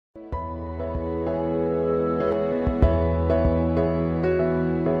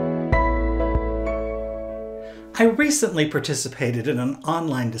I recently participated in an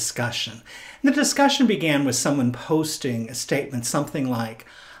online discussion. And the discussion began with someone posting a statement, something like,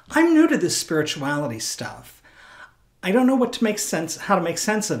 "I'm new to this spirituality stuff. I don't know how to make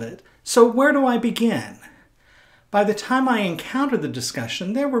sense of it. So where do I begin?" By the time I encountered the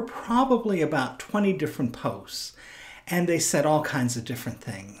discussion, there were probably about 20 different posts, and they said all kinds of different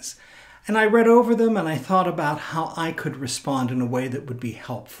things. And I read over them and I thought about how I could respond in a way that would be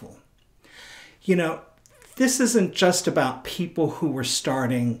helpful. You know, this isn't just about people who were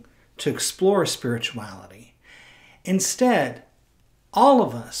starting to explore spirituality. Instead, all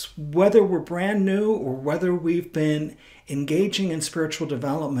of us, whether we're brand new or whether we've been engaging in spiritual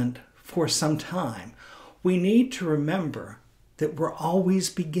development for some time, we need to remember that we're always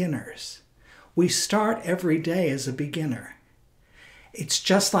beginners. We start every day as a beginner. It's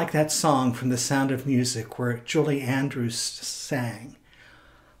just like that song from The Sound of Music where Julie Andrews sang.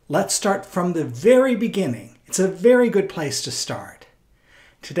 Let's start from the very beginning. It's a very good place to start.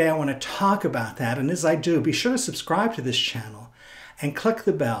 Today I want to talk about that, and as I do, be sure to subscribe to this channel and click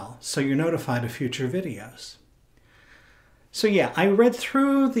the bell so you're notified of future videos. So yeah, I read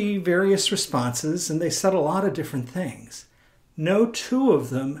through the various responses and they said a lot of different things. No two of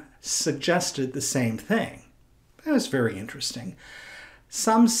them suggested the same thing. That was very interesting.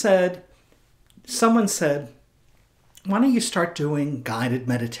 Someone said, "Why don't you start doing guided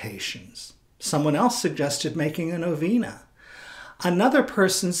meditations?" Someone else suggested making a novena. Another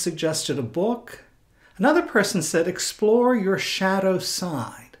person suggested a book. Another person said, "Explore your shadow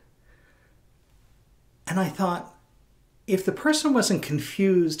side." And I thought, if the person wasn't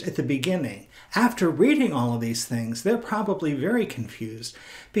confused at the beginning, after reading all of these things, they're probably very confused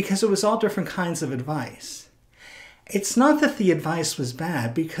because it was all different kinds of advice. It's not that the advice was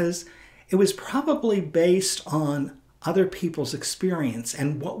bad, because it was probably based on other people's experience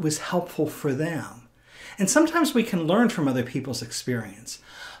and what was helpful for them. And sometimes we can learn from other people's experience.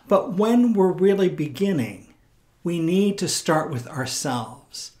 But when we're really beginning, we need to start with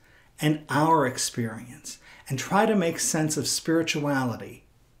ourselves and our experience and try to make sense of spirituality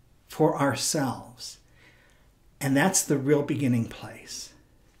for ourselves. And that's the real beginning place.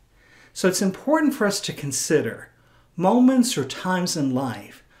 So it's important for us to consider moments or times in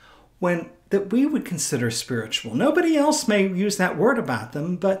life that we would consider spiritual. Nobody else may use that word about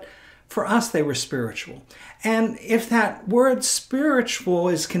them, but for us they were spiritual. And if that word spiritual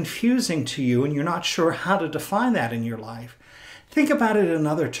is confusing to you and you're not sure how to define that in your life, think about it in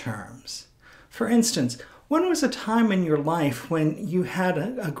other terms. For instance, when was a time in your life when you had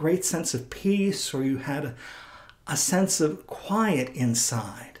a great sense of peace, or you had a sense of quiet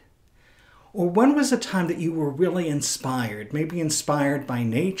inside? Or when was a time that you were really inspired, maybe inspired by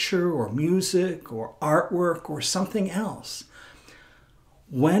nature or music or artwork or something else?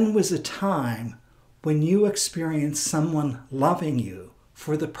 When was a time when you experienced someone loving you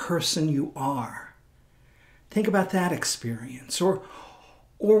for the person you are? Think about that experience. Or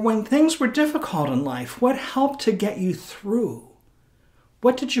when things were difficult in life, what helped to get you through?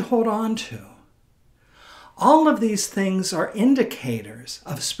 What did you hold on to? All of these things are indicators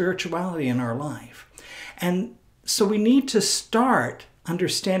of spirituality in our life. And so we need to start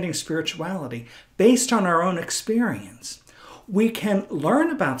understanding spirituality based on our own experience. We can learn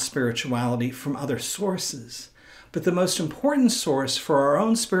about spirituality from other sources, but the most important source for our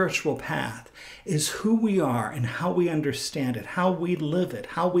own spiritual path is who we are and how we understand it, how we live it,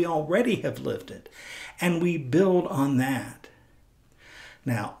 how we already have lived it, and we build on that.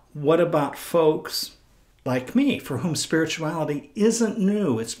 Now, what about folks like me, for whom spirituality isn't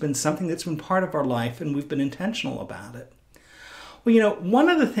new? It's been something that's been part of our life and we've been intentional about it. Well, you know, one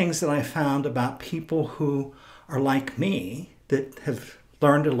of the things that I found about people who are like me, that have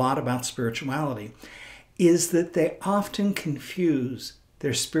learned a lot about spirituality, is that they often confuse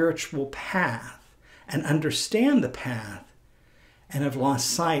their spiritual path and understand the path and have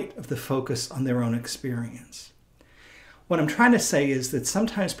lost sight of the focus on their own experience. What I'm trying to say is that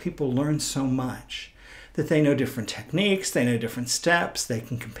sometimes people learn so much that they know different techniques, they know different steps, they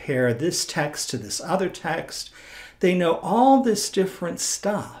can compare this text to this other text, they know all this different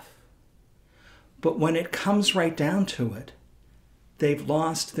stuff. But when it comes right down to it, they've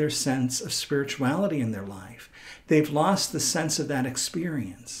lost their sense of spirituality in their life. They've lost the sense of that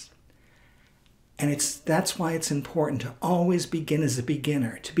experience. And that's why it's important to always begin as a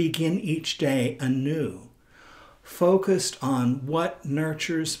beginner, to begin each day anew, focused on what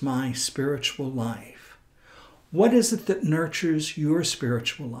nurtures my spiritual life. What is it that nurtures your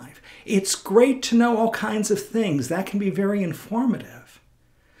spiritual life? It's great to know all kinds of things. That can be very informative.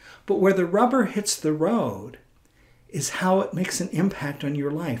 But where the rubber hits the road is how it makes an impact on your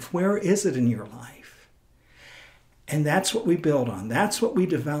life. Where is it in your life? And that's what we build on. That's what we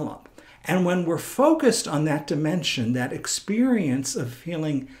develop. And when we're focused on that dimension, that experience of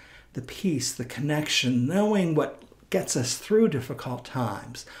feeling the peace, the connection, knowing what gets us through difficult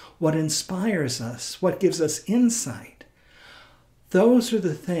times, what inspires us, what gives us insight, those are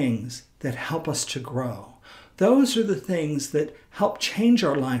the things that help us to grow. Those are the things that help change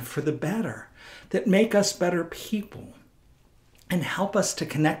our life for the better, that make us better people, and help us to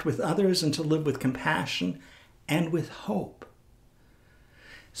connect with others and to live with compassion and with hope.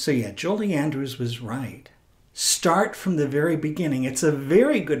 So yeah, Julie Andrews was right. Start from the very beginning. It's a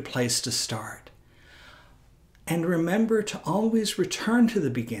very good place to start. And remember to always return to the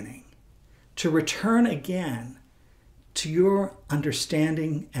beginning, to return again to your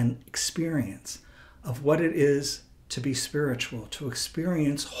understanding and experience of what it is to be spiritual, to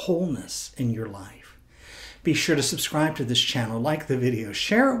experience wholeness in your life. Be sure to subscribe to this channel, like the video,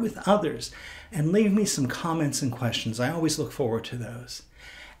 share it with others, and leave me some comments and questions. I always look forward to those.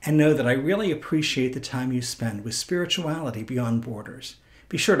 And know that I really appreciate the time you spend with Spirituality Beyond Borders.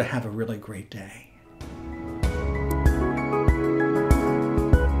 Be sure to have a really great day.